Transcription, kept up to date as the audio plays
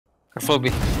Careful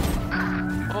B.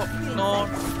 Oh no,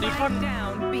 different.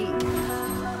 Down B.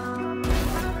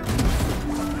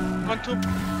 1, 2.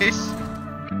 Ace.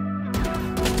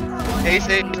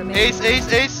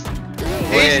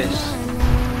 Yes.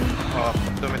 Oh,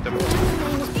 dumi.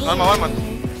 One man.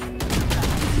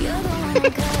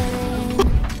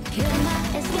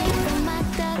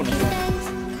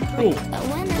 Oh.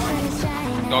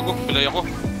 Gago, pilay ako.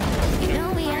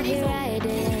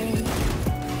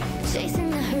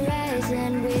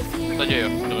 Ito Jay,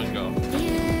 doon ka.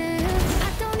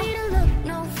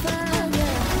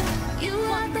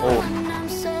 Oh.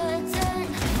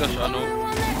 Gosh, ano?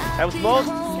 I was both.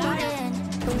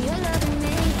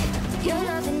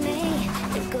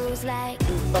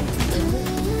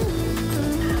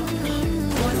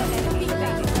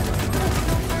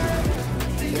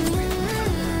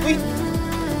 Uy!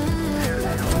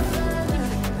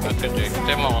 Ito Jay,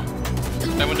 tema ako.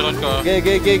 Tema doon ka.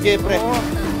 Gay, pre.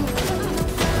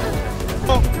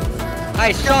 Oh!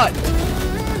 Nice shot!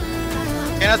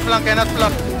 Cannot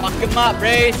flank. Fuck him up,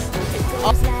 Brace!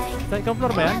 Up! Sa ikaw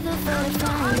floor ba yan?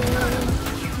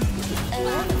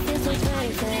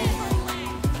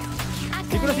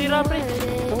 Hindi ko nasira, pre.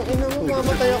 Ang ina mo,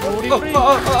 mamatay ako. Sorry, pre.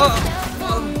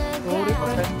 Sorry,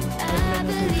 pre.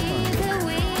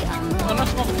 Ano,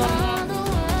 smoke doon?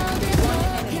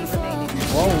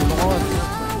 Wow, lakas.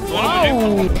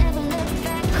 Wow!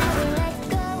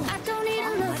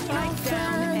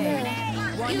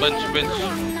 Bench.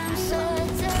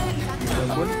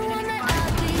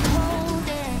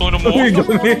 Tono mo? Uy,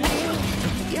 dami.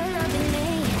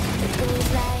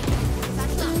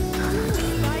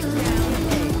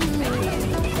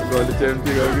 Galit siya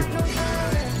empty gagi.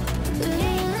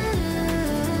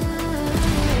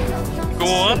 Go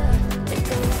on!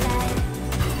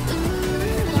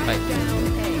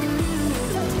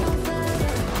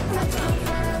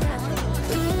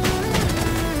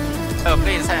 Oh,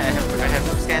 please, I have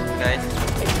to scan, guys.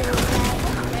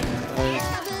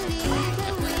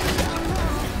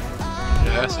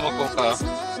 Yeah, smoke ko ka.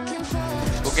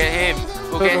 Go get him.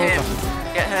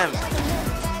 Get him.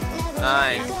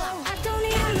 Nice.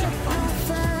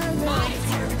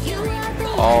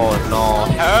 Oh no.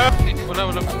 Wala.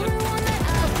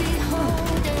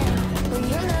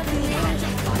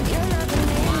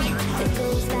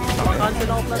 Cancel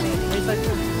ako plan. May side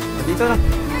ko. Dito na.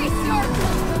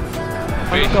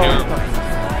 Wait here.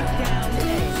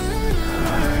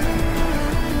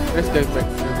 Let's go back.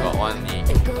 Got one knee.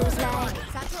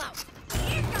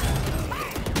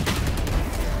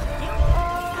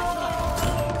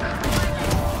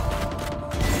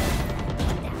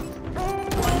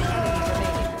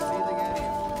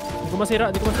 Di ko masira.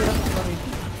 Sorry.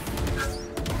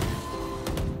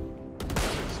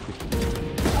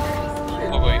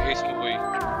 Okay, ace mo boy.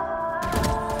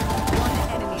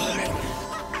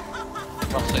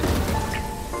 Backside.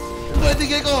 Pwede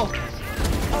gay ko!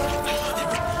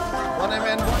 1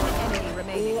 MN.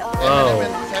 Wow.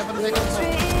 7 seconds.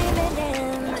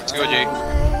 Let's go Jay.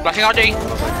 Flashing out Jay!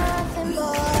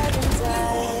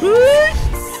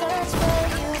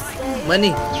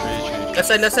 Money. Left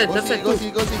side. Go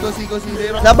see.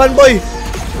 Laban, boy!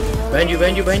 Behind you.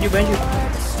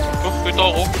 Oh, ito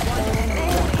ako.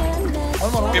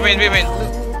 B-main.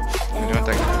 Hindi man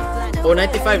tayo. Oh,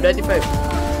 95. Mid.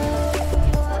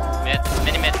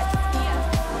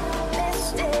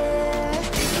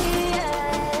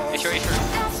 Sure.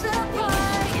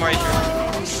 More sure.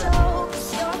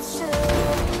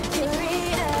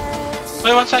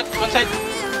 Wait, one side.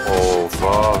 Oh,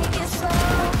 fuck.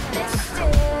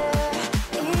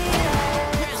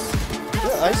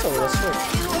 Yeah, I saw that shot.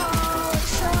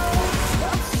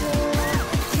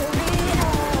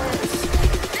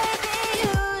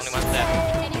 Only one left.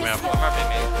 More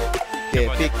mid. Okay,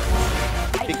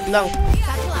 pick lang.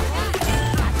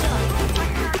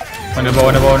 One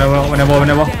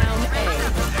above.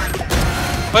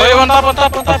 Wait, one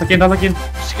top. Tasakin.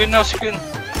 Screen.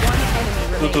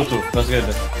 2. That's good.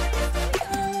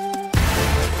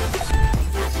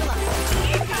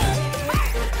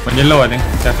 One yellow, I think.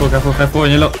 Careful,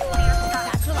 one yellow.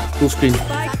 Full screen.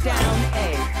 Spike down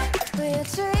A.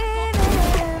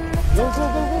 Go.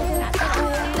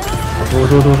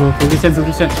 Full kitchen.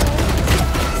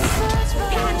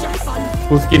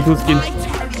 Full skin.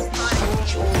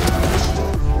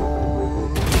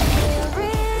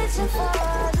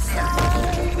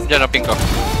 Diyan na ping ko.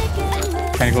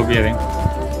 Can you go B, I think?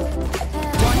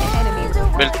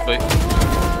 Belt boy.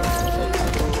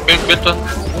 Belt one.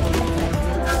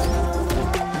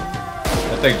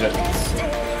 I take jet.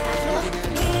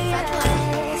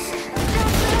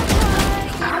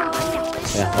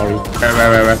 Yeah, hurry.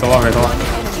 Wait.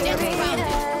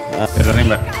 Ito. They're running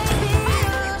back.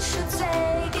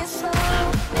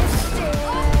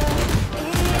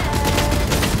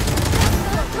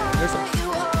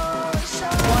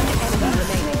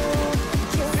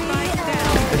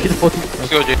 Let's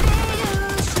go, Jay.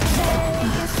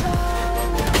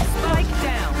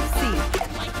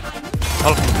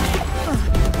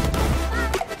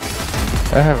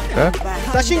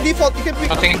 Flashing default, you can pick.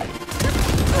 Nothing.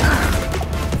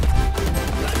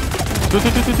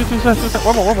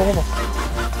 One more.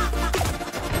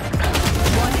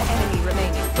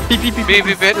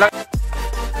 Wait lang.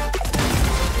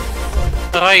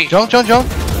 Aray. Jump.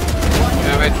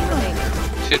 Wait.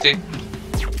 City.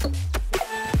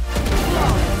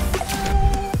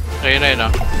 Ayun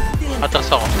na. Atras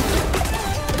ako.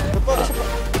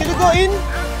 Can you go in?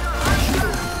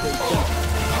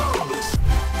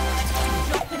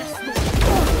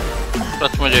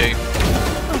 Touch mo, Jay.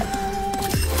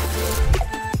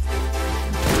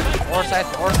 Or side.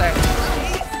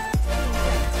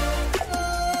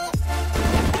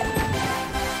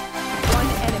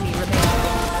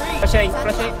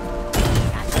 Flashing.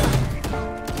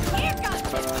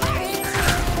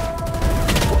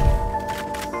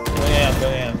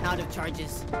 Out of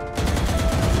charges.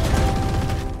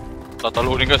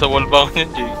 Tatalunin ka sa wallbang yan,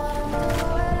 Jay.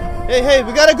 Hey,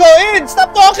 we gotta go in!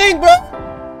 Stop talking, bro!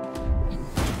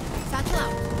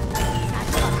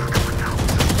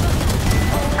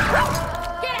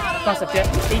 Toss a jet.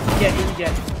 80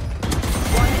 jet.